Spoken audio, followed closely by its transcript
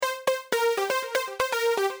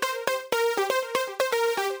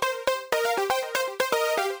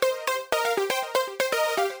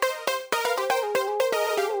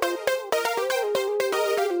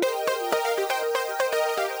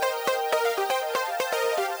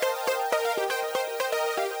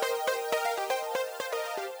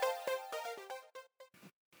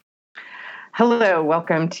Hello,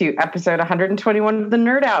 welcome to episode 121 of The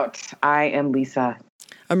Nerd Out. I am Lisa.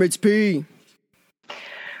 I'm HP.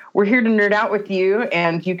 We're here to nerd out with you,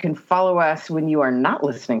 and you can follow us when you are not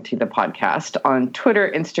listening to the podcast on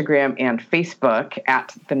Twitter, Instagram, and Facebook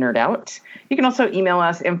at The Nerd Out. You can also email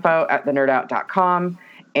us info@thenerdout.com,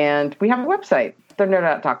 and we have a website,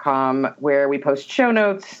 thenerdout.com, where we post show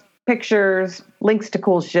notes, pictures, links to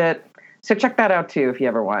cool shit. So check that out too if you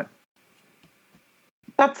ever want.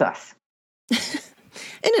 That's us.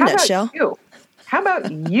 In a nutshell. How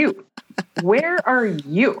about you? Where are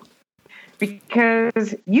you?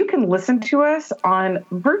 Because you can listen to us on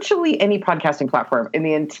virtually any podcasting platform in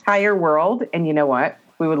the entire world. And you know what?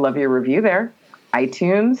 We would love your review there.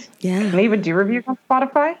 iTunes. Yeah. Can they even do reviews on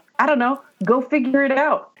Spotify? I don't know. Go figure it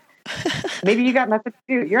out. Maybe you got nothing to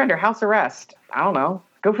do. You're under house arrest. I don't know.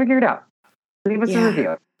 Go figure it out. Leave us a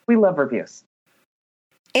review. We love reviews.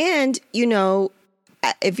 And,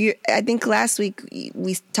 I think last week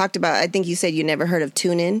we talked about, I think you said you never heard of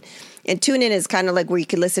TuneIn. And TuneIn is kind of like where you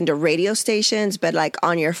can listen to radio stations, but like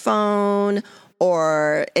on your phone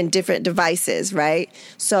or in different devices, right?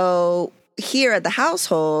 So here at the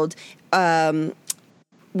household,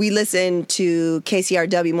 we listen to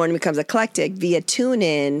KCRW Morning Becomes Eclectic via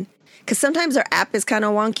TuneIn. Because sometimes our app is kind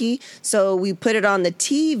of wonky. So we put it on the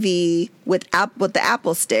TV with the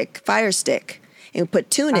Apple stick, Fire Stick. And put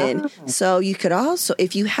TuneIn. So you could also,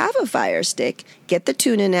 if you have a Fire Stick, get the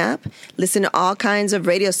TuneIn app, listen to all kinds of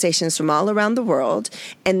radio stations from all around the world,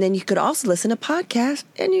 and then you could also listen to podcasts,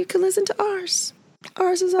 and you can listen to ours.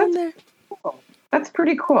 Ours is on there. Cool. That's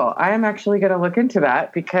pretty cool. I am actually going to look into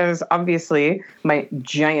that because obviously my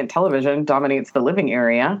giant television dominates the living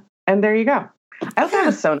area, and there you go. I also have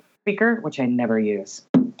a Sonos speaker, which I never use.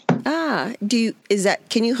 Can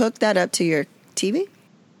you hook that up to your TV?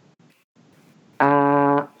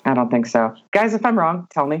 I don't think so. Guys, if I'm wrong,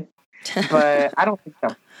 tell me. But I don't think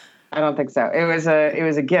so. It was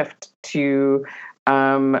a gift to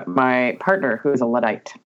my partner, who is a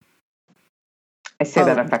Luddite. I say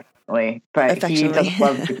that affectionately, but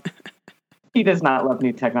he does not love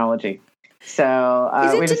new technology. So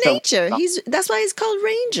he's into nature. That's why he's called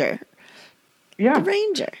Ranger. Yeah, the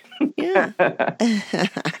Ranger. Yeah.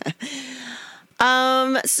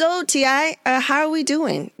 So T.I., how are we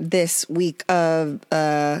doing this week of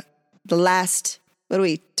tomorrow's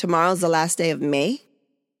the last day of May?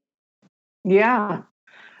 Yeah.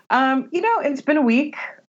 It's been a week.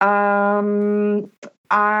 I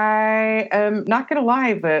am not going to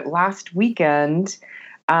lie, but last weekend,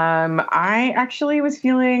 I actually was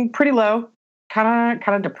feeling pretty low, kind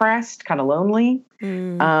of depressed, kind of lonely,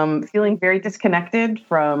 feeling very disconnected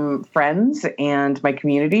from friends and my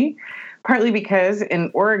community. Partly because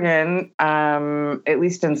in Oregon, at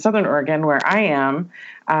least in Southern Oregon, where I am,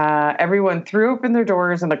 everyone threw open their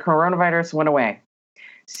doors and the coronavirus went away.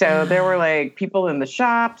 So there were like people in the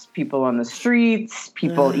shops, people on the streets,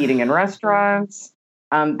 people eating in restaurants.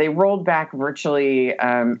 They rolled back virtually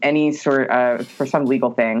any sort of, for some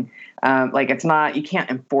legal thing. You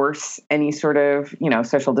can't enforce any sort of,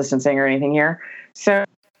 social distancing or anything here. So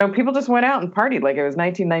people just went out and partied like it was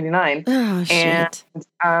 1999. Oh, shit.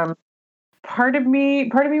 And, Part of me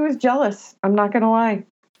was jealous. I'm not going to lie.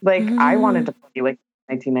 I wanted to party like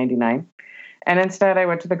 1999. And instead I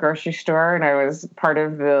went to the grocery store and I was part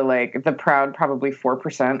of the proud, probably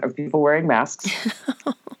 4% of people wearing masks.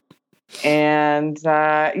 And,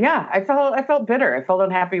 I felt bitter. I felt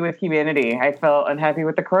unhappy with humanity. I felt unhappy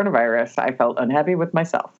with the coronavirus. I felt unhappy with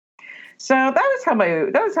myself. So that was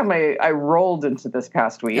how I rolled into this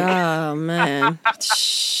past week. Oh man.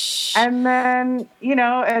 And then,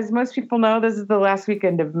 as most people know, this is the last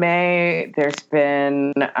weekend of May. There's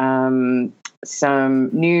been some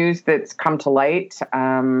news that's come to light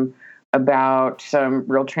about some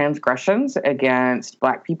real transgressions against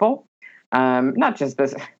Black people. Not just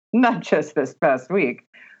this past week,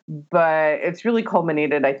 but it's really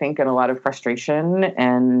culminated, I think, in a lot of frustration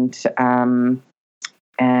and some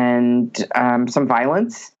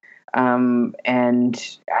violence. And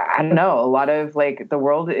I don't know, a lot of the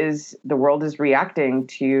world is reacting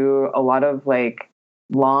to a lot of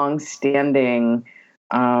long-standing,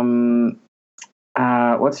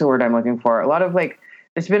 what's the word I'm looking for? A lot of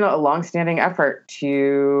there's been a long-standing effort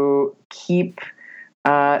to keep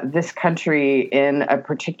this country in a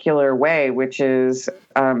particular way, which is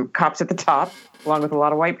cops at the top, along with a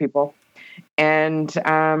lot of white people. And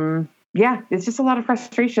it's just a lot of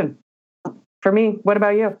frustration for me. What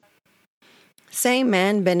about you? Same,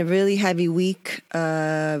 man. Been a really heavy week.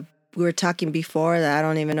 We were talking before that I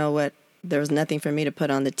don't even know there was nothing for me to put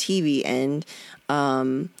on the TV end.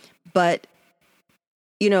 But,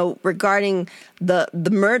 regarding the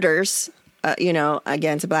murders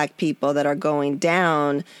against Black people that are going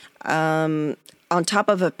down. On top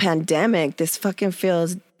of a pandemic, this fucking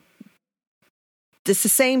feels. It's the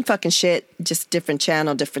same fucking shit, just different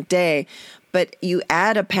channel, different day. But you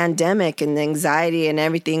add a pandemic and the anxiety and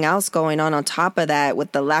everything else going on top of that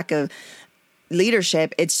with the lack of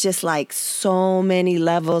leadership. It's just like so many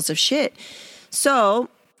levels of shit. So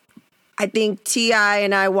I think T.I.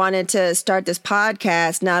 and I wanted to start this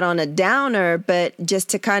podcast not on a downer, but just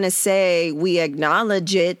to kind of say we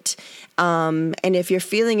acknowledge it. And if you're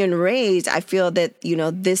feeling enraged, I feel that,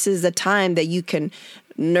 this is the time that you can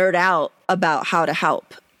nerd out about how to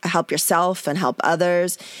help yourself and help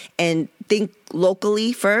others, and think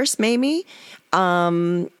locally first, maybe.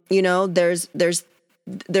 There's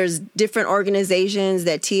different organizations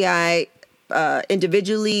that T.I.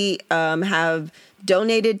 Individually have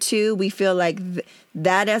donated to. We feel like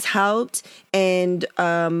that has helped. And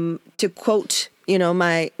to quote,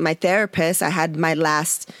 my therapist, I had my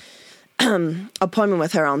last appointment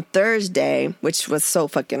with her on Thursday, which was so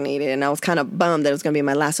fucking needed. And I was kind of bummed that it was going to be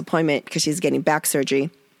my last appointment because she's getting back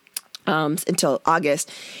surgery until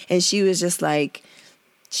August. And she was just like,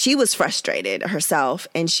 she was frustrated herself.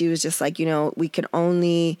 And she was just like, we're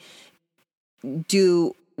only in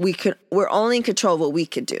control of what we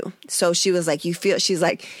could do. So she was like, she's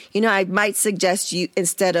like, I might suggest you,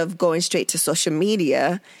 instead of going straight to social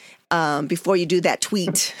media, before you do that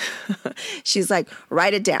tweet, she's like,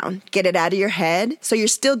 write it down, get it out of your head. So you're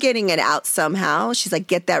still getting it out somehow. She's like,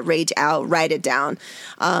 get that rage out, write it down,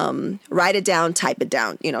 type it down,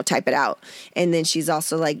 type it out. And then she's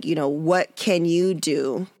also like, what can you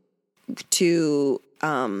do to,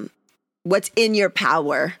 what's in your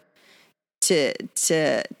power to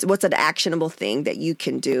what's an actionable thing that you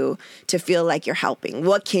can do to feel like you're helping?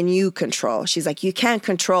 What can you control? She's like, you can't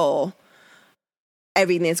control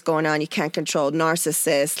everything that's going on. You can't control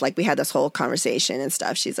narcissists. Like, we had this whole conversation and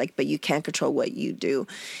stuff. She's like, but you can't control what you do.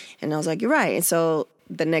 And I was like, you're right. And so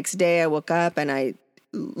the next day I woke up and I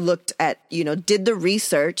looked at, did the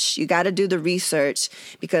research. You got to do the research,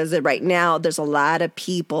 because right now there's a lot of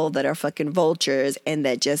people that are fucking vultures and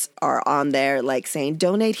that just are on there like saying,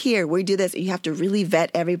 donate here, we do this. You have to really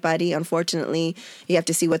vet everybody. Unfortunately, you have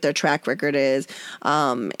to see what their track record is,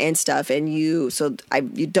 and stuff. And you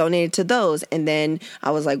donated to those. And then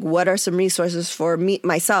I was like, what are some resources for me,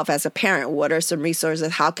 myself as a parent? What are some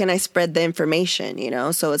resources? How can I spread the information?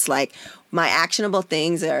 So it's like, my actionable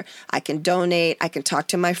things are, I can donate, I can talk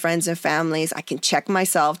to my friends and families, I can check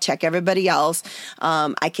myself, check everybody else.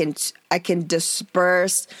 I can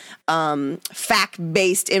disperse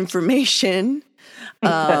fact-based information,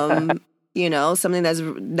 something that's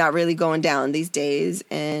not really going down these days,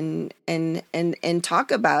 and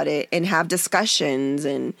talk about it and have discussions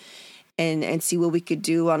and see what we could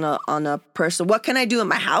do on a personal. What can I do in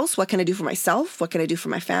my house? What can I do for myself? What can I do for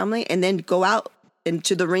my family? And then go out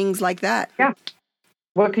into the rings like that. Yeah.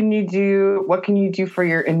 What can you do? What can you do for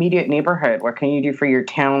your immediate neighborhood? What can you do for your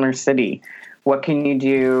town or city? What can you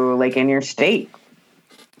do like in your state?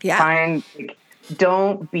 Yeah.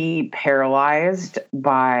 Don't be paralyzed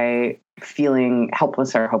by feeling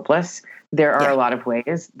helpless or hopeless. There are a lot of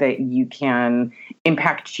ways that you can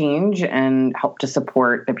impact change and help to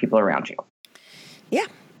support the people around you. Yeah.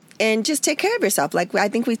 And just take care of yourself. Like, I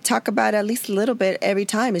think we talk about at least a little bit every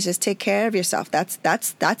time, is just take care of yourself. That's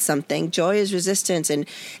something. Joy is resistance and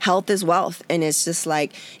health is wealth. And it's just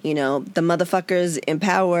like, the motherfuckers in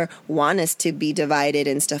power want us to be divided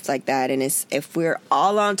and stuff like that. And it's, if we're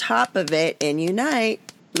all on top of it and unite,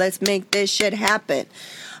 let's make this shit happen.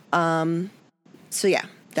 So yeah,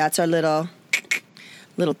 that's our little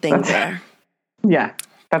thing there. Yeah.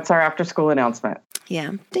 That's our after school announcement.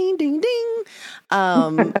 Yeah. Ding, ding, ding.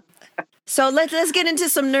 So let's get into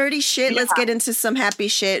some nerdy shit. Yeah. Let's get into some happy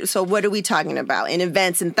shit. So what are we talking about in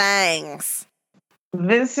events and things?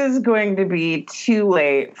 This is going to be too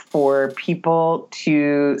late for people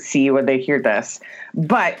to see when they hear this,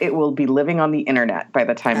 but it will be living on the internet by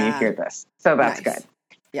the time you hear this. So that's nice. Good.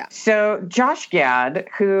 Yeah. So Josh Gad,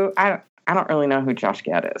 who I don't really know who Josh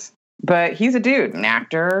Gad is, but he's a dude, an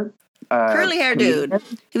actor. Curly hair dude.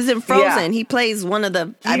 He was in Frozen. Yeah. He plays one of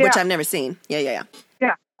the, which I've never seen. Yeah.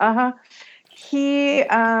 Uh-huh. He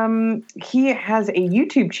has a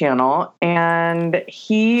YouTube channel, and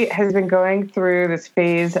he has been going through this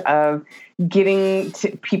phase of getting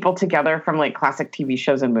people together from like classic TV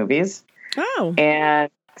shows and movies. Oh. And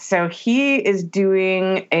so he is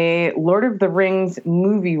doing a Lord of the Rings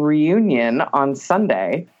movie reunion on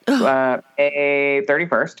Sunday, May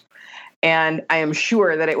 31st. And I am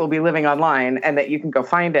sure that it will be living online and that you can go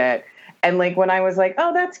find it. And like when I was like,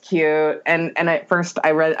 oh, that's cute. And at first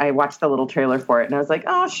I watched the little trailer for it and I was like,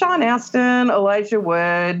 oh, Sean Astin, Elijah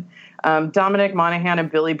Wood, Dominic Monaghan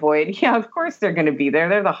and Billy Boyd. Yeah, of course they're going to be there.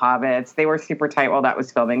 They're the Hobbits. They were super tight while that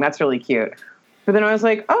was filming. That's really cute. But then I was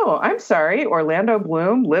like, oh, I'm sorry. Orlando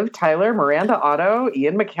Bloom, Liv Tyler, Miranda Otto,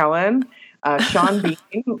 Ian McKellen, Sean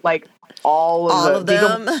Bean, like all of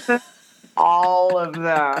them. All of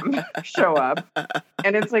them show up.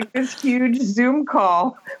 And it's like this huge Zoom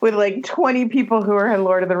call with like 20 people who are in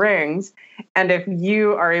Lord of the Rings. And if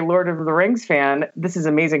you are a Lord of the Rings fan, this is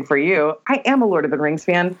amazing for you. I am a Lord of the Rings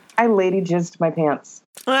fan. I lady jizzed my pants.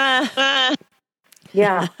 Yeah,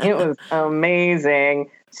 it was amazing.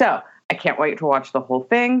 So I can't wait to watch the whole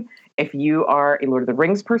thing. If you are a Lord of the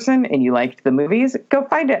Rings person and you liked the movies, go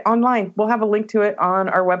find it online. We'll have a link to it on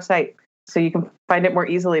our website so you can find it more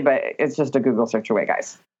easily, but it's just a Google search away,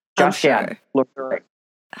 guys. Josh Gad, Lord of the Rings.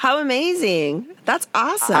 How amazing. That's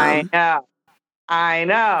awesome. I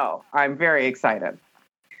know. I'm very excited.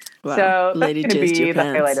 Wow. So that's Lady going to be the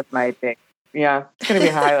highlight of my day. Yeah, it's going to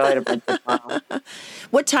be a highlight of my day tomorrow.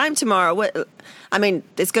 What time tomorrow? I mean,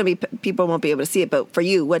 it's going to be, people won't be able to see it, but for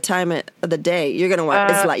you, what time of the day? You're going to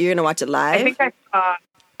watch you're going to watch it live?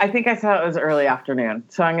 I think I saw it was early afternoon,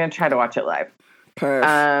 so I'm going to try to watch it live.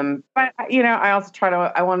 Perfect. But I also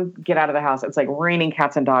I want to get out of the house. It's like raining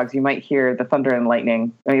cats and dogs. You might hear the thunder and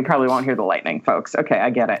lightning. I mean, you probably won't hear the lightning, folks. Okay, I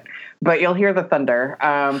get it. But you'll hear the thunder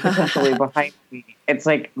potentially behind me. It's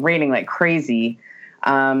like raining like crazy.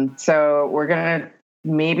 So we're going to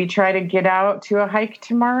maybe try to get out to a hike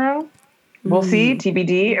tomorrow. We'll see,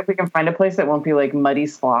 TBD, if we can find a place that won't be like muddy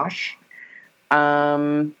slosh.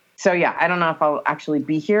 So yeah, I don't know if I'll actually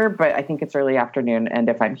be here, but I think it's early afternoon. And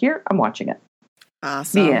if I'm here, I'm watching it.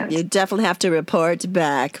 Awesome. You definitely have to report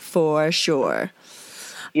back for sure.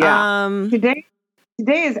 Yeah. Today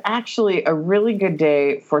is actually a really good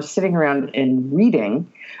day for sitting around and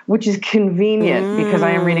reading, which is convenient because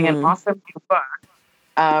I am reading an awesome new book.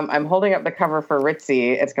 I'm holding up the cover for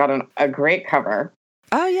Ritzy. It's got a great cover.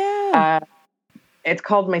 Oh, yeah. It's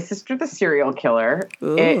called My Sister the Serial Killer.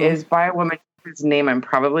 Ooh. It is by a woman whose name I'm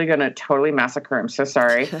probably going to totally massacre. I'm so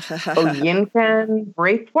sorry. Oyinkan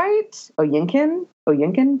Braithwaite. Oyinkan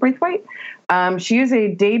Braithwaite. She is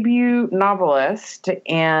a debut novelist,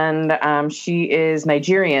 and she is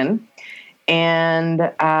Nigerian. And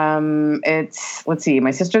let's see,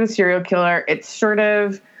 My Sister the Serial Killer.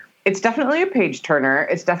 It's definitely a page turner.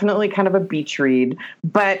 It's definitely kind of a beach read,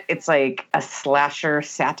 but it's like a slasher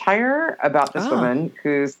satire about this woman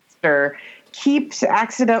whose sister keeps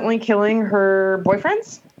accidentally killing her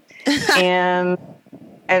boyfriends.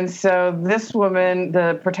 and so this woman,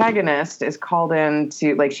 the protagonist, is called in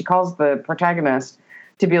to, like, she calls the protagonist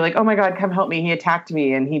to be like, oh my God, come help me. He attacked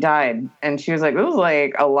me and he died. And she was like, it was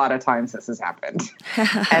like a lot of times this has happened.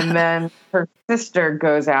 And then her sister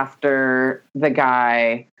goes after the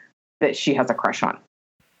guy that she has a crush on.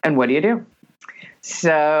 And what do you do?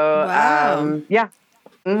 So, yeah.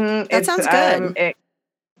 That sounds good.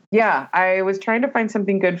 Yeah, I was trying to find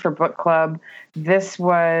something good for book club. This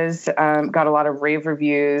was got a lot of rave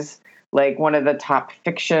reviews, like one of the top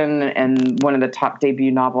fiction and one of the top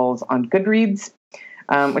debut novels on Goodreads,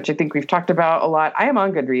 which I think we've talked about a lot. I am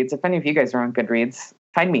on Goodreads. If any of you guys are on Goodreads,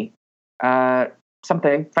 find me.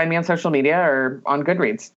 Find me on social media or on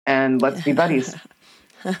Goodreads, and let's be buddies.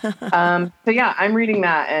 So yeah, I'm reading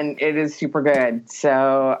that and it is super good.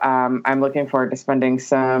 So I'm looking forward to spending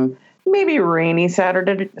some maybe rainy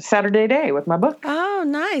Saturday day with my book. Oh,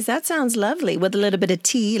 nice. That sounds lovely. With a little bit of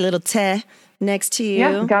tea, a little tea next to you.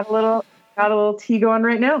 Yeah, got a little tea going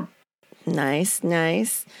right now. Nice.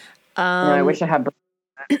 I wish I had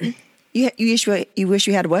bourbon. You wish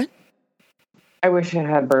you had what? I wish I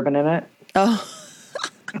had bourbon in it. Oh.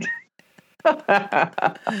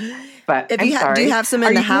 But do you have some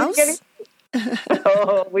in the house?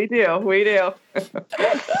 Oh, we do.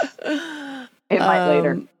 It might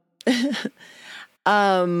later.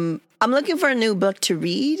 I'm looking for a new book to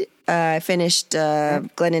read. I finished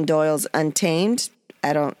Glennon Doyle's Untamed.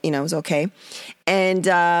 It was okay. And,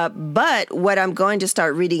 but what I'm going to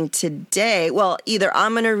start reading today, well, either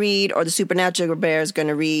I'm going to read or the Supernatural Bear is going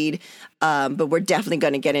to read, but we're definitely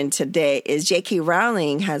going to get in today, is J.K.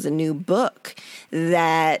 Rowling has a new book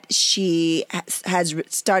that she has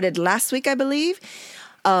started last week, I believe,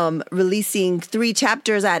 releasing 3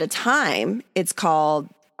 chapters at a time. It's called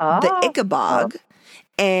The Ichabod.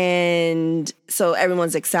 And so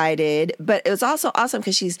everyone's excited, but it was also awesome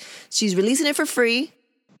because she's releasing it for free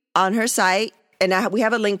on her site. And we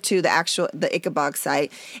have a link to the Ichabod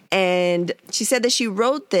site. And she said that she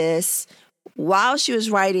wrote this while she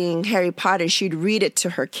was writing Harry Potter. She'd read it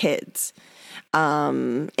to her kids.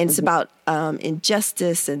 And it's about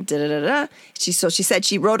injustice and da da da da. She said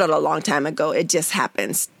she wrote it a long time ago. It just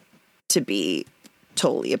happens to be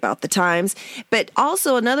totally about the times. But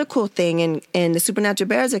also another cool thing, and the Supernatural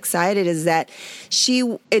Bear is excited, is that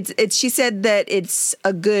she said that it's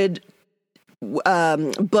a good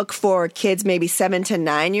book for kids maybe 7 to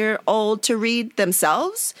 9-year-old to read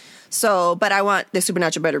themselves. So, but I want the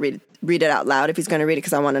Supernatural Bear to read it out loud if he's going to read it,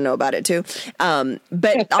 because I want to know about it too.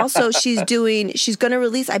 But also she's going to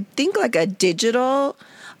release, I think, like a digital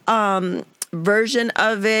version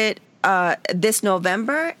of it this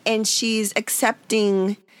November, and she's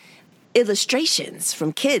accepting illustrations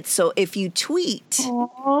from kids. So if you tweet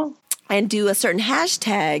Aww. and do a certain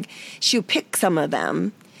hashtag, she'll pick some of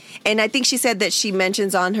them. And I think she said that she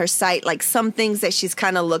mentions on her site like some things that she's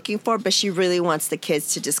kind of looking for, but she really wants the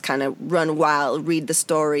kids to just kind of run wild, read the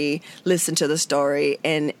story, listen to the story,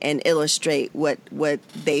 and illustrate what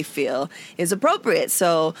they feel is appropriate.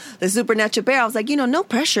 So the Supernatural Bear, I was like, no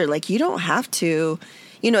pressure. Like, you don't have to,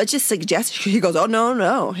 it just suggests. He goes, oh,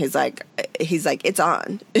 no. He's like, it's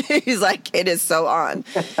on. He's like, it is so on.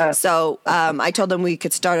 So I told him we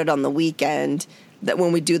could start it on the weekend, that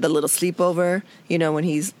when we do the little sleepover, when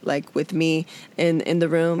he's like with me in the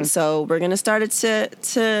room. So we're going to start it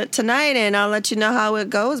to tonight, and I'll let you know how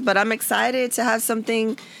it goes. But I'm excited to have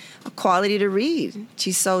something quality to read.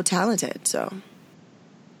 She's so talented. So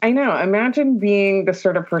I know. Imagine being the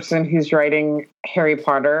sort of person who's writing Harry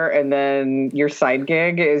Potter, and then your side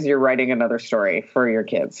gig is you're writing another story for your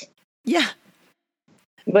kids. Yeah.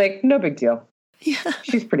 Like, no big deal. Yeah.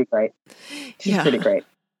 She's pretty great. She's pretty great.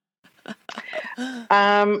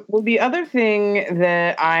 Well, the other thing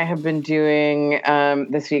that I have been doing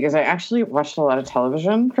this week is I actually watched a lot of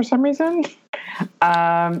television for some reason.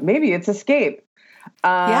 Maybe it's escape.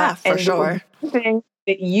 Yeah, for sure. The thing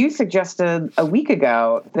that you suggested a week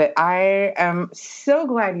ago that I am so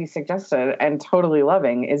glad you suggested and totally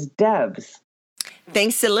loving is Devs.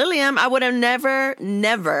 Thanks to Lilium, I would have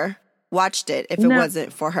never watched it if it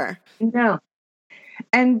wasn't for her. No.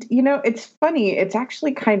 And, it's funny. It's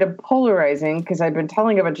actually kind of polarizing, because I've been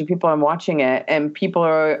telling a bunch of people I'm watching it, and people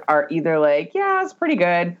are either like, yeah, it's pretty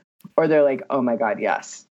good, or they're like, oh my God,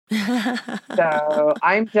 yes. So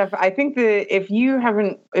I think that if you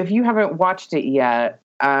haven't watched it yet,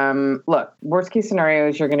 look, worst case scenario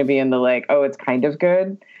is you're going to be in the like, oh, it's kind of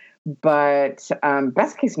good. But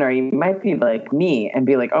best case scenario, you might be like me and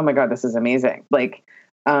be like, oh my God, this is amazing. Like,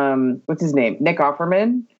 what's his name? Nick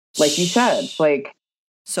Offerman. Like you said, like,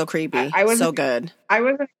 so creepy. So good. I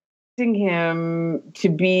wasn't expecting him to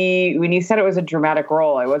be, when you said it was a dramatic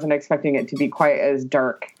role, I wasn't expecting it to be quite as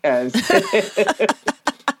dark as.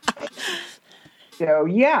 So,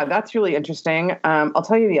 yeah, that's really interesting. I'll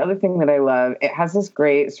tell you the other thing that I love. It has this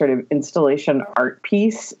great sort of installation art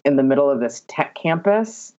piece in the middle of this tech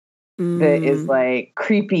campus that is like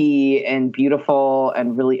creepy and beautiful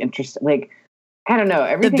and really interesting. Like, I don't know.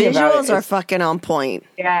 Everything the about visuals it are fucking on point.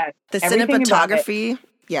 Yeah. The cinematography.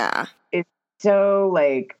 Yeah. It's so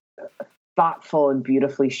like thoughtful and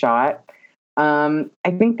beautifully shot. I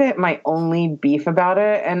think that my only beef about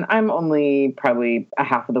it, and I'm only probably a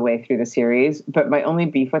half of the way through the series, but my only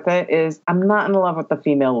beef with it is I'm not in love with the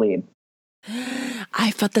female lead.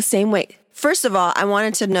 I felt the same way. First of all, I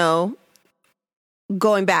wanted to know,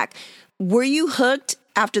 going back, were you hooked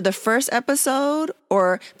after the first episode?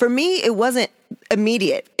 Or for me, it wasn't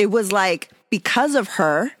immediate. It was like, because of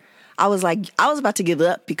her, I was about to give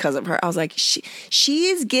up because of her. I was like, she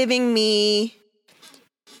is giving me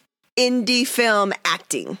indie film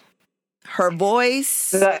acting. Her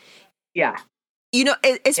voice. Yeah.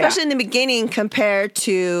 Especially in the beginning compared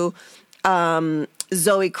to Zoe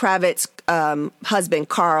Kravitz's husband,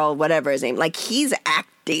 Carl, whatever his name. Like, he's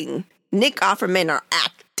acting. Nick Offerman are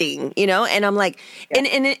acting, and I'm like,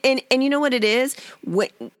 and you know what it is?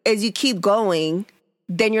 As you keep going,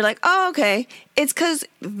 then you're like, oh, okay. It's because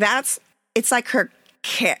it's like her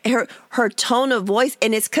tone of voice,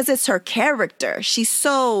 and it's because it's her character. She's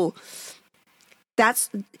so,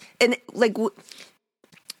 and like,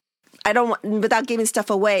 I don't want, without giving stuff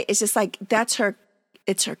away, it's just like, it's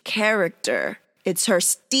her character. It's her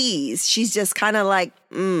steez. She's just kind of like,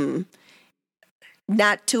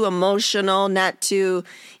 not too emotional,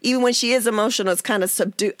 even when she is emotional, it's kind of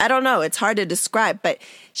subdued. I don't know. It's hard to describe, but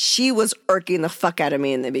she was irking the fuck out of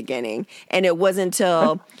me in the beginning. And it wasn't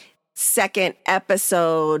until second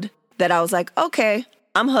episode that I was like, okay,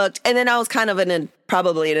 I'm hooked. And then I was kind of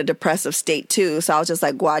probably in a depressive state too. So I was just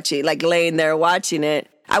like laying there watching it.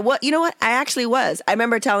 You know what? I actually was. I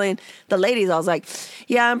remember telling the ladies, I was like,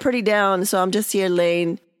 yeah, I'm pretty down. So I'm just here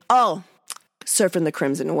surfing the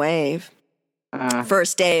crimson wave.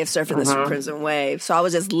 first day of surfing the Crimson Wave. So I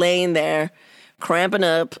was just laying there, cramping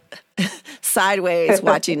up, sideways,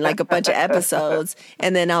 watching like a bunch of episodes.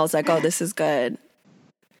 And then I was like, oh, this is good.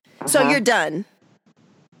 So you're done.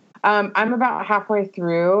 I'm about halfway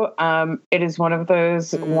through. It is one of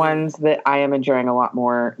those ones that I am enjoying a lot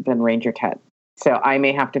more than Ranger Ted. So I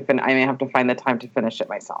may have to find the time to finish it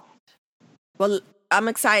myself. Well, I'm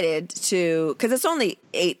excited because it's only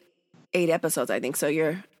eight episodes, I think. So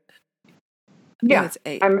you're. Yeah, it's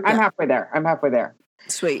 8. I'm halfway there.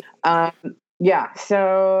 Sweet. Yeah.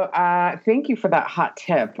 So thank you for that hot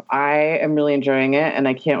tip. I am really enjoying it, and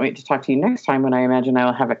I can't wait to talk to you next time when I imagine I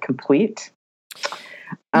will have it complete.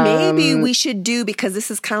 Maybe we should do, because this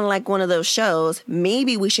is kind of like one of those shows,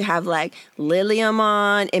 maybe we should have like Lilium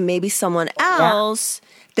on and maybe someone else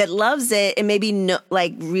that loves it and maybe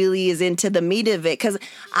really is into the meat of it. Because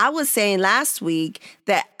I was saying last week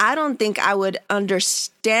that I don't think I would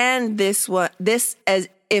understand this as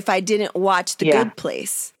if I didn't watch The Good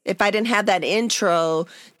Place. If I didn't have that intro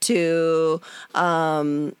to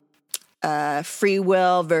free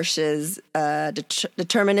will versus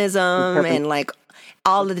determinism and like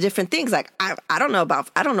all of the different things. Like I don't know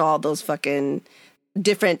all those fucking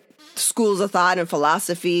different schools of thought and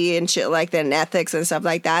philosophy and shit like that and ethics and stuff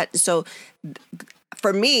like that. So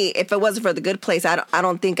for me, if it wasn't for The Good Place, I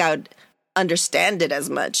don't think I would understand it as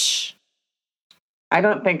much. I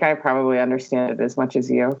don't think I probably understand it as much as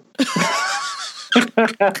you.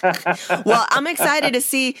 Well, I'm excited to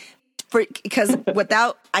see because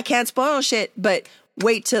I can't spoil shit, but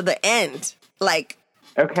wait till the end. Like,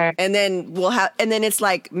 okay. And then it's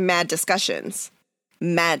like mad discussions.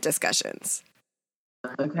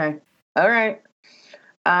 Okay. All right.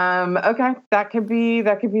 Okay. That could be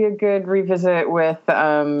a good revisit with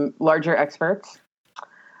larger experts.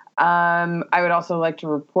 I would also like to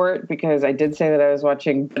report, because I did say that I was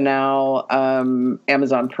watching the now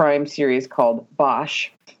Amazon Prime series called Bosch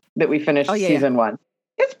that we finished season 1.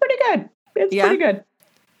 It's pretty good. Pretty good.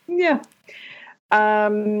 Yeah.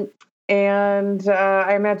 And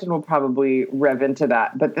I imagine we'll probably rev into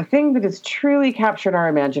that. But the thing that has truly captured our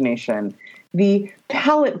imagination, the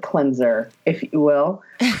palate cleanser, if you will,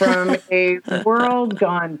 from a world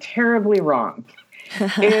gone terribly wrong,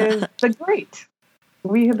 is The Great.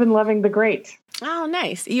 We have been loving The Great. Oh,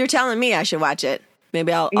 nice. You're telling me I should watch it.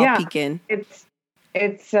 Maybe I'll peek in. It's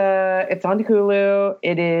on Hulu.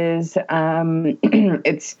 It is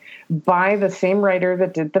it's by the same writer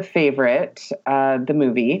that did The Favorite, the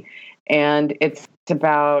movie, and it's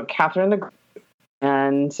about Catherine the Great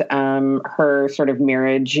and her sort of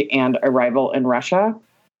marriage and arrival in Russia.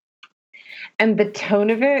 And the tone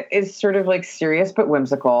of it is sort of like serious but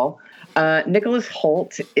whimsical. Nicholas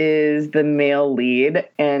Hoult is the male lead,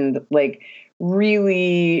 and like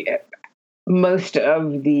really most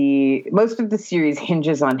of the series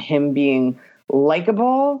hinges on him being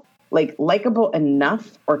likable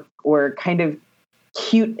enough or kind of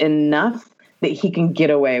cute enough that he can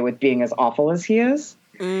get away with being as awful as he is.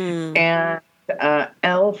 And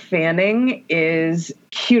Elle Fanning is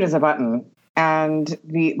cute as a button, and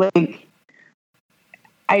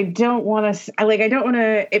I don't want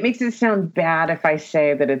to, it makes it sound bad if I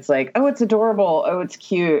say that it's like, oh, it's adorable. Oh, it's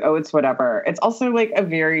cute. Oh, it's whatever. It's also like a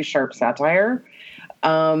very sharp satire.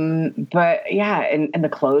 But yeah, and the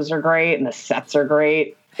clothes are great and the sets are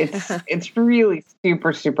great. It's really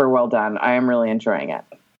super, super well done. I am really enjoying it.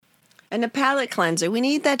 And the palate cleanser. We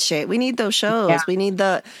need that shit. We need those shows. Yeah. We need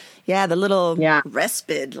the little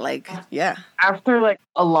respite. After like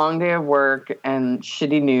a long day of work and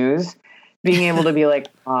shitty news, being able to be like,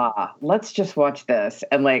 let's just watch this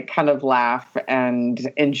and like kind of laugh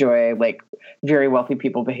and enjoy like very wealthy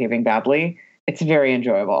people behaving badly. It's very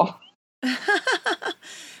enjoyable.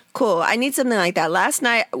 Cool. I need something like that. Last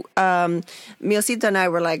night, Miosita and I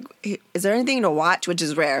were like, is there anything to watch? Which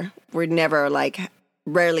is rare. We're never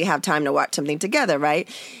rarely have time to watch something together, right?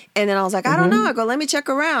 And then I was like, I don't know. I go, let me check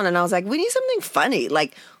around. And I was like, we need something funny.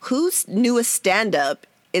 Like, whose newest stand-up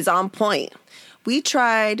is on point? We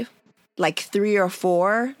tried like 3 or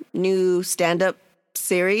 4 new stand-up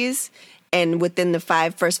series, and within the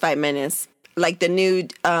first 5 minutes, like the new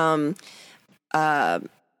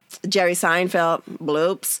Jerry Seinfeld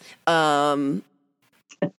bloops.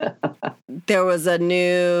 There was a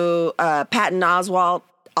new Patton Oswalt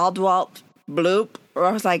bloop. Or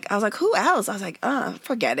I was like, who else? I was like,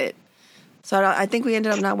 forget it. So I think we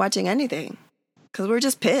ended up not watching anything because we're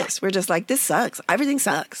just pissed. We're just like, this sucks. Everything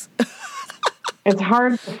sucks. It's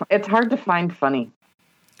hard to find funny.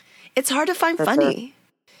 It's hard to find funny.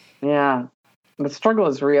 Yeah. The struggle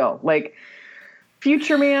is real. Like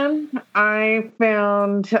Future Man, I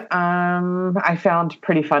found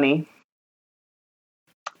pretty funny.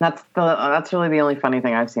 That's really the only funny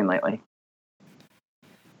thing I've seen lately.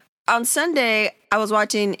 On Sunday, I was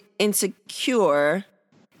watching Insecure,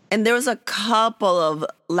 and there was a couple of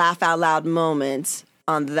laugh out loud moments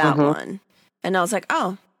on that one. And I was like,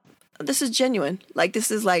 oh, this is genuine. Like, this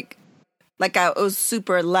is like it was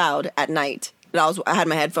super loud at night. I had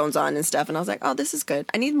my headphones on and stuff, and I was like, oh, this is good.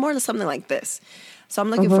 I need more of something like this. So I'm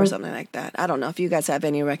looking for something like that. I don't know if you guys have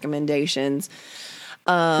any recommendations.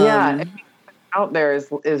 If out there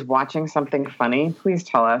is watching something funny, please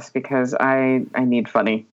tell us, because I need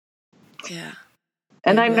funny. Yeah.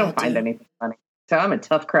 And I don't find anything funny. So I'm a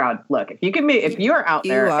tough crowd. Look, if you are out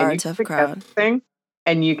there and you a tough can crowd thing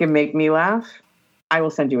and you can make me laugh, I will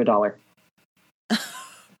send you $1.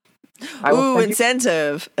 Ooh,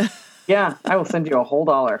 incentive. Yeah, I will send you a whole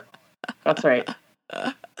 $1. That's right.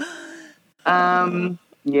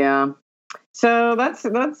 Yeah. So that's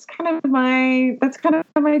kind of my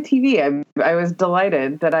TV. I was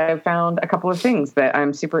delighted that I found a couple of things that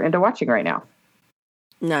I'm super into watching right now.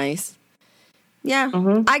 Nice. Yeah.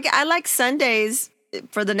 I like Sundays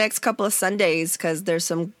for the next couple of Sundays because there's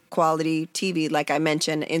some quality TV, like I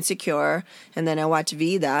mentioned, Insecure, and then I watch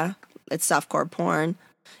Vida. It's softcore porn.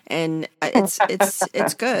 And it's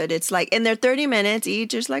good. It's like, and they're 30 minutes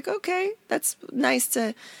each. It's like, okay, that's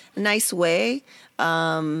a nice way.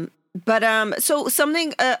 So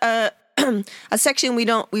something, a section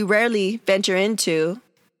we rarely venture into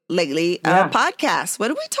lately, podcasts. What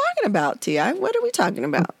are we talking about, T.I.? What are we talking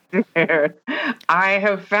about? I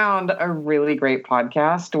have found a really great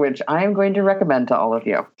podcast, which I am going to recommend to all of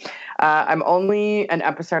you. I'm only an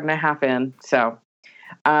episode and a half in, so...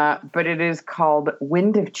 but it is called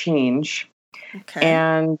Wind of Change. Okay.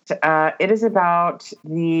 And it is about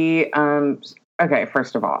the... okay,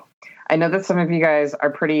 first of all, I know that some of you guys are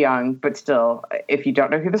pretty young, but still, if you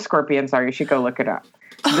don't know who the Scorpions are, you should go look it up.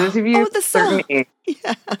 Those of you of a certain age,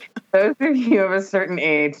 those of you of a certain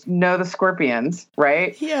age know the Scorpions,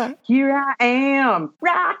 right? Yeah. Here I am,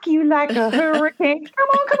 rock you like a hurricane. Come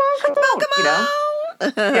on. You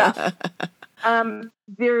know? Yeah.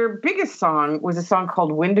 Their biggest song was a song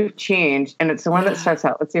called Wind of Change, and it's the one that starts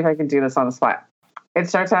out. Let's see if I can do this on the spot. It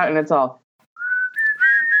starts out and it's all.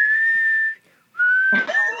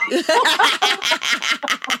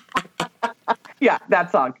 Yeah,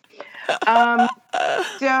 that song.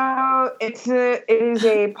 So it is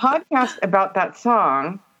a podcast about that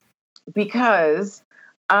song because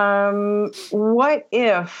what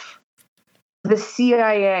if the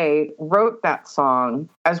CIA wrote that song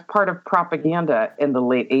as part of propaganda in the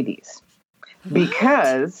late 80s?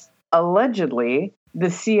 Because allegedly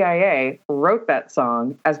the CIA wrote that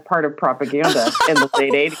song as part of propaganda in the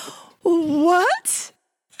late 80s. What?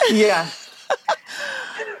 Yeah.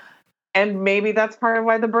 And maybe that's part of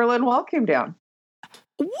why the Berlin Wall came down.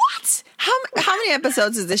 What? How many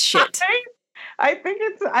episodes is this shit? I think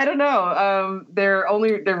it's, I don't know. They're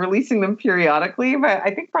releasing them periodically, but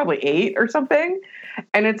I think probably 8 or something.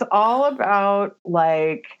 And it's all about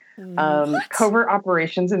like covert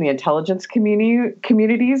operations in the intelligence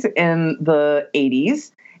communities in the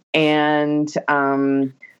 80s. And,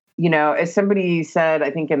 you know, as somebody said,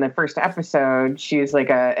 I think in the first episode, she was like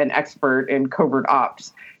an expert in covert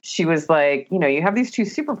ops. She was like, you know, you have these two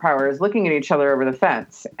superpowers looking at each other over the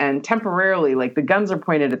fence, and temporarily, like, the guns are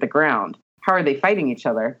pointed at the ground. How are they fighting each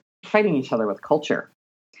other? Fighting each other with culture.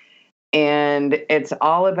 And it's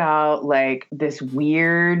all about like this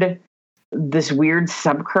weird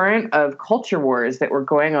subcurrent of culture wars that were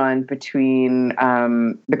going on between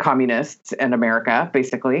the communists and America,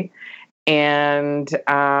 basically. And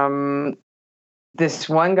this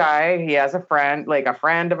one guy, he has a friend, like a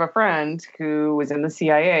friend of a friend who was in the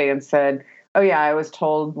CIA and said, oh yeah, I was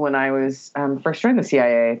told when I was first joined the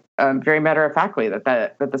CIA, very matter-of-factly,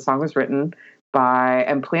 that the song was written by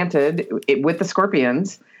and planted with the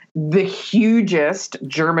Scorpions, the hugest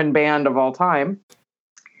German band of all time,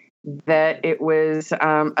 that it was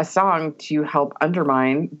a song to help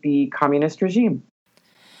undermine the communist regime.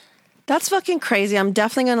 That's fucking crazy. I'm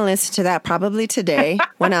definitely going to listen to that probably today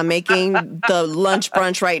when I'm making the lunch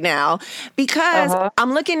brunch right now, because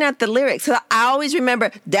I'm looking at the lyrics. So I always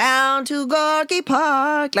remember down to Gorky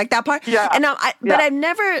Park, like that part. Yeah. And but I've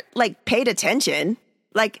never like paid attention.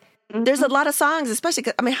 Like there's a lot of songs, especially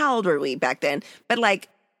 'cause, I mean, how old were we back then? But like,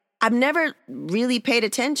 I've never really paid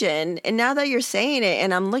attention. And now that you're saying it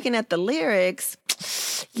and I'm looking at the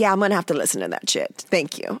lyrics, yeah, I'm going to have to listen to that shit.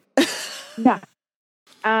 Thank you. Yeah.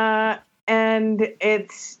 And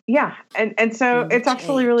it's, and so it's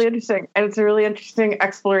actually really interesting. And it's a really interesting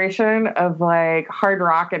exploration of like hard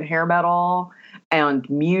rock and hair metal and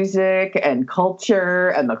music and culture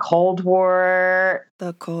and the Cold War.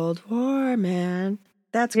 The Cold War, man.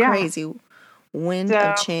 That's Yeah. crazy. Wind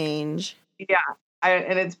of Change. Yeah.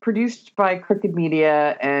 And it's produced by Crooked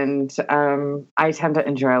Media, and I tend to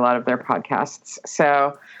enjoy a lot of their podcasts.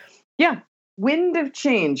 So, yeah, Wind of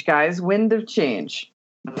Change, guys. Wind of Change.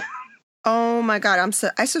 Oh my God,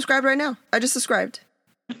 I subscribed right now. I just subscribed.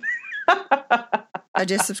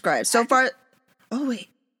 So far. Oh wait,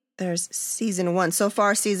 there's season 1. So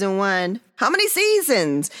far, season 1. How many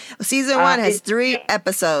seasons? Season 1 has 3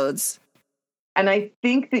 episodes. And I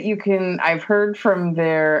think that I've heard from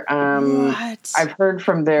their like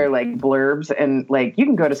blurbs, and like you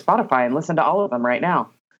can go to Spotify and listen to all of them right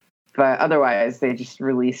now. But otherwise, they just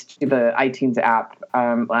released the iTunes app.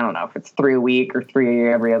 I don't know if it's 3 a week or 3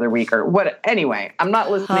 every other week or what. Anyway, I'm not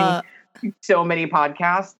listening to so many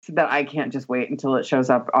podcasts that I can't just wait until it shows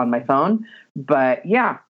up on my phone. But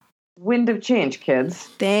yeah, Wind of Change, kids.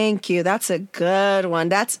 Thank you. That's a good one.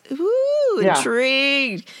 That's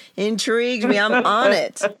intrigued me. I'm on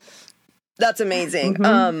it. That's amazing.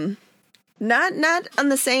 Mm-hmm. Not on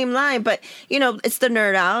the same line, but it's the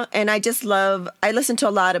nerd out, and I listen to a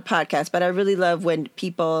lot of podcasts, but I really love when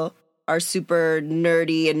people are super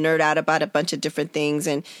nerdy and nerd out about a bunch of different things.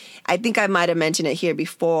 And I think I might have mentioned it here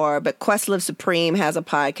before, but Questlove Supreme has a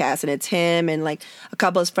podcast, and it's him and like a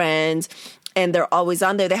couple of his friends, and they're always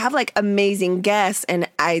on there. They have like amazing guests, and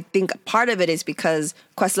I think part of it is because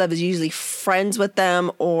Questlove is usually friends with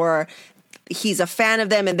them, or he's a fan of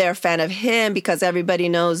them and they're a fan of him, because everybody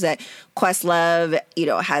knows that Questlove,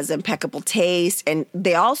 has impeccable taste. And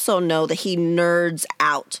they also know that he nerds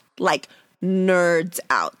out.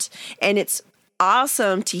 And it's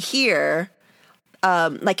awesome to hear.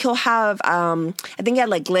 He'll have, I think he had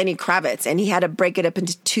like Lenny Kravitz, and he had to break it up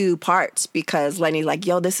into 2 parts because Lenny's like,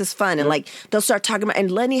 yo, this is fun. And like, they'll start talking about,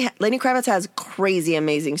 and Lenny Kravitz has crazy,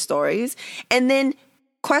 amazing stories. And then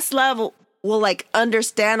Questlove will like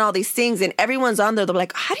understand all these things, and everyone's on there. They're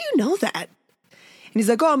like, how do you know that? And he's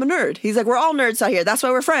like, oh, I'm a nerd. He's like, we're all nerds out here. That's why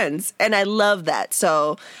we're friends. And I love that.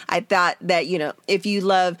 So I thought that, if you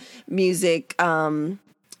love music and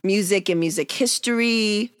music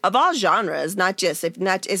history of all genres, it's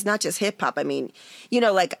not just hip hop. I mean,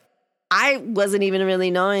 I wasn't even really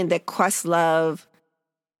knowing that Questlove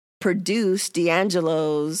produced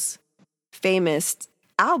D'Angelo's famous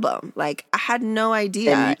album. Like, I had no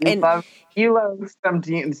idea. And you love some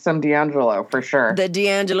D'Angelo for sure. The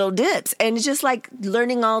D'Angelo dips. And it's just like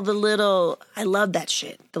learning all I love that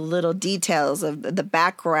shit. The little details of the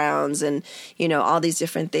backgrounds and, all these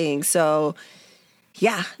different things. So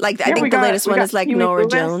yeah, I think the latest one is like Norah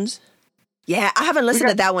Jones. Yeah, I haven't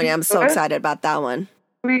listened to that one yet. I'm so excited about that one.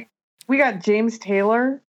 We got James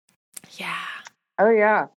Taylor. Yeah. Oh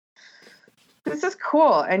yeah. This is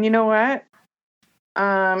cool. And you know what?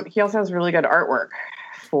 He also has really good artwork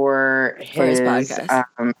for his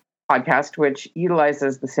podcast, which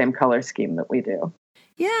utilizes the same color scheme that we do.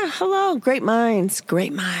 Yeah, hello, great minds.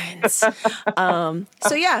 So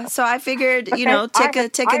I figured, take a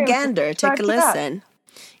gander, take a listen.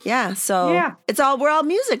 Yeah, so we're all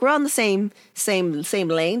music. We're on the same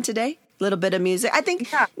lane today. A little bit of music. I think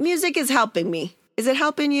music is helping me. Is it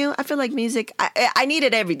helping you? I feel like music, I need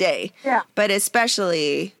it every day. Yeah. But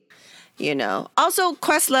especially, Also,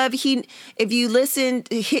 Questlove, if you listen,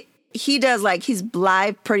 he does he's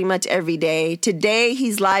live pretty much every day. Today,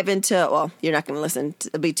 he's live you're not going to listen.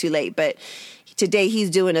 It'll be too late. But today,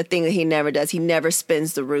 he's doing a thing that he never does. He never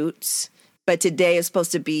spins the Roots. But today is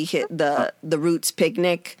supposed to be the Roots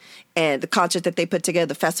picnic and the concert that they put together,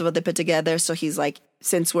 the festival they put together. So he's like,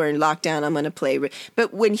 since we're in lockdown, I'm going to play.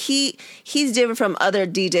 But when he's different from other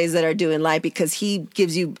DJs that are doing live because he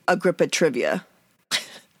gives you a grip of trivia.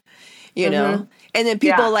 And then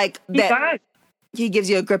people like that. He gives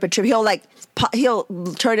you a grip of trivia. He'll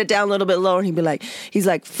turn it down a little bit lower, and he's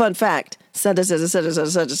like, fun fact, such and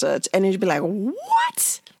such, and you'd be like,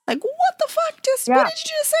 what? Like, what the fuck? What did you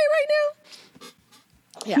just say right now?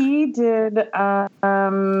 Yeah. He did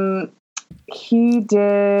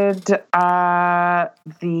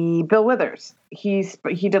the Bill Withers.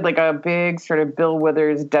 He did like a big sort of Bill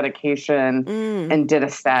Withers dedication and did a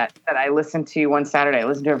set that I listened to one Saturday. I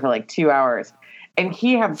listened to it for like 2 hours. And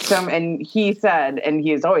he said, and he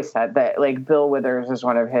has always said that like Bill Withers is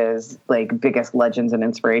one of his like biggest legends and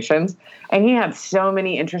inspirations. And he had so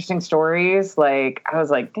many interesting stories. Like I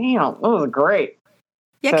was like, damn, that was great.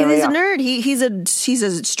 Yeah, because he's a nerd. He's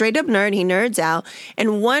a straight up nerd. He nerds out.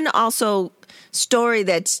 And one also story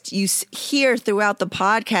that you hear throughout the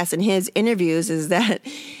podcast and his interviews is that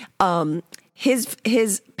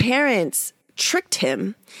his parents tricked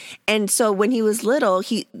him, and so when he was little,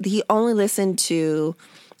 he only listened to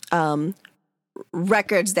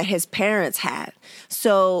records that his parents had.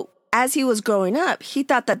 So as he was growing up, he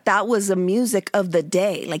thought that that was the music of the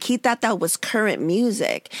day. Like, he thought that was current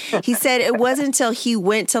music. He said it wasn't until he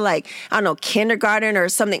went to, like, I don't know, kindergarten or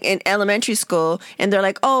something in elementary school, and they're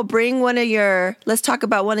like, oh, let's talk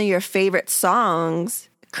about one of your favorite songs,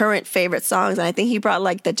 current favorite songs. And I think he brought,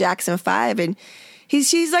 like, the Jackson 5, and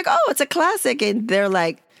she's like, oh, it's a classic. And they're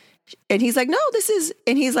like, and he's like, no,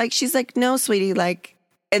 and he's like, she's like, no, sweetie, like,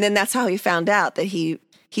 and then that's how he found out that he'd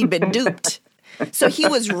been duped. So he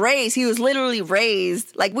was literally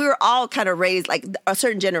raised, like, we were all kind of raised, like,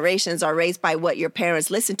 certain generations are raised by what your parents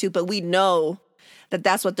listen to, but we know that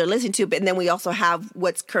that's what they're listening to. But then we also have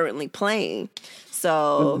what's currently playing.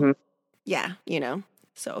 So, yeah, you know,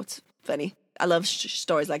 so it's funny. I love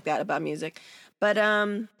stories like that about music. But,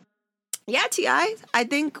 yeah, T.I., I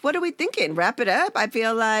think, what are we thinking? Wrap it up? I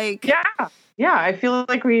feel like. Yeah. I feel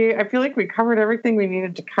like we covered everything we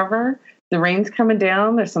needed to cover. The rain's coming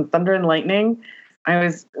down. There's some thunder and lightning. I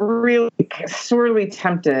was really sorely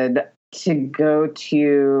tempted to go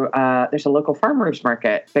to, there's a local farmer's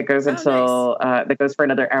market that goes that goes for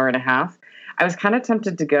another hour and a half. I was kind of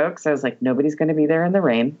tempted to go because I was like, nobody's going to be there in the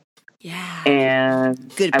rain. Yeah.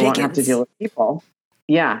 And I won't have to deal with people.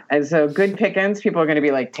 Yeah. And so good pickings, people are going to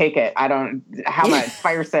be like, take it. How much?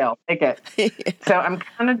 Fire sale, take it. So I'm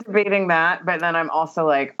kind of debating that. But then I'm also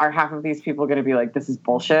like, are half of these people going to be like, this is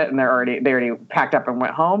bullshit? And they already packed up and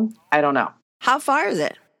went home? I don't know. How far is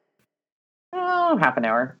it? Oh, half an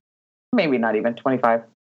hour. Maybe not even 25.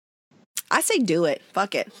 I say do it.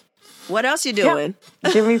 Fuck it. What else you doing?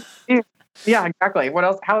 Yeah, exactly. When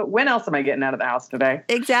else am I getting out of the house today?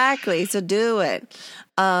 Exactly. So do it.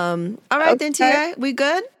 All right, then, T.I., we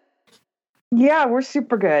good? Yeah, we're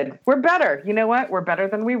super good. We're better. You know what? We're better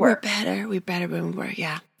than we were. We're better than we were.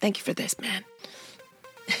 Yeah. Thank you for this, man.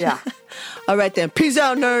 Yeah. All right, then. Peace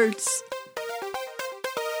out, nerds.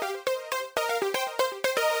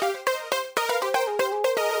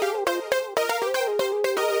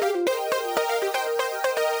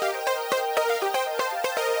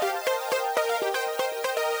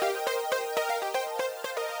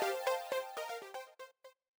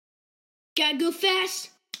 Gotta go fast.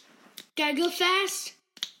 Gotta go fast.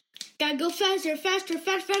 Gotta go faster, faster,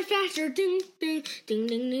 faster. Ding, ding, ding,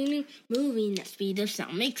 ding, ding, ding. Moving at speed of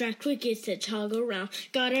sound. Make track quickest to toggle around.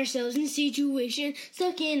 Got ourselves in a situation.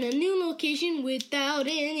 Stuck in a new location without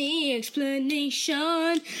any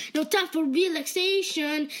explanation. No time for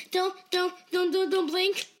relaxation. Don't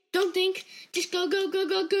blink. Don't think. Just go.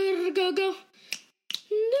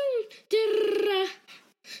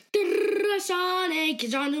 Sonic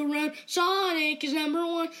is on the run. Sonic is number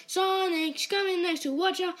one. Sonic's coming next to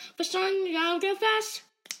watch out for Sonic. Gotta go fast.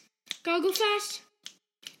 Gotta go fast.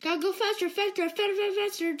 Gotta go faster,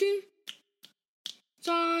 faster, dude.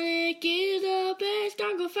 Sonic is the best.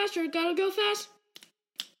 Gotta go faster, gotta go fast.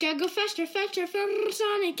 Gotta go faster,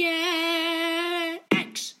 Sonic, yeah.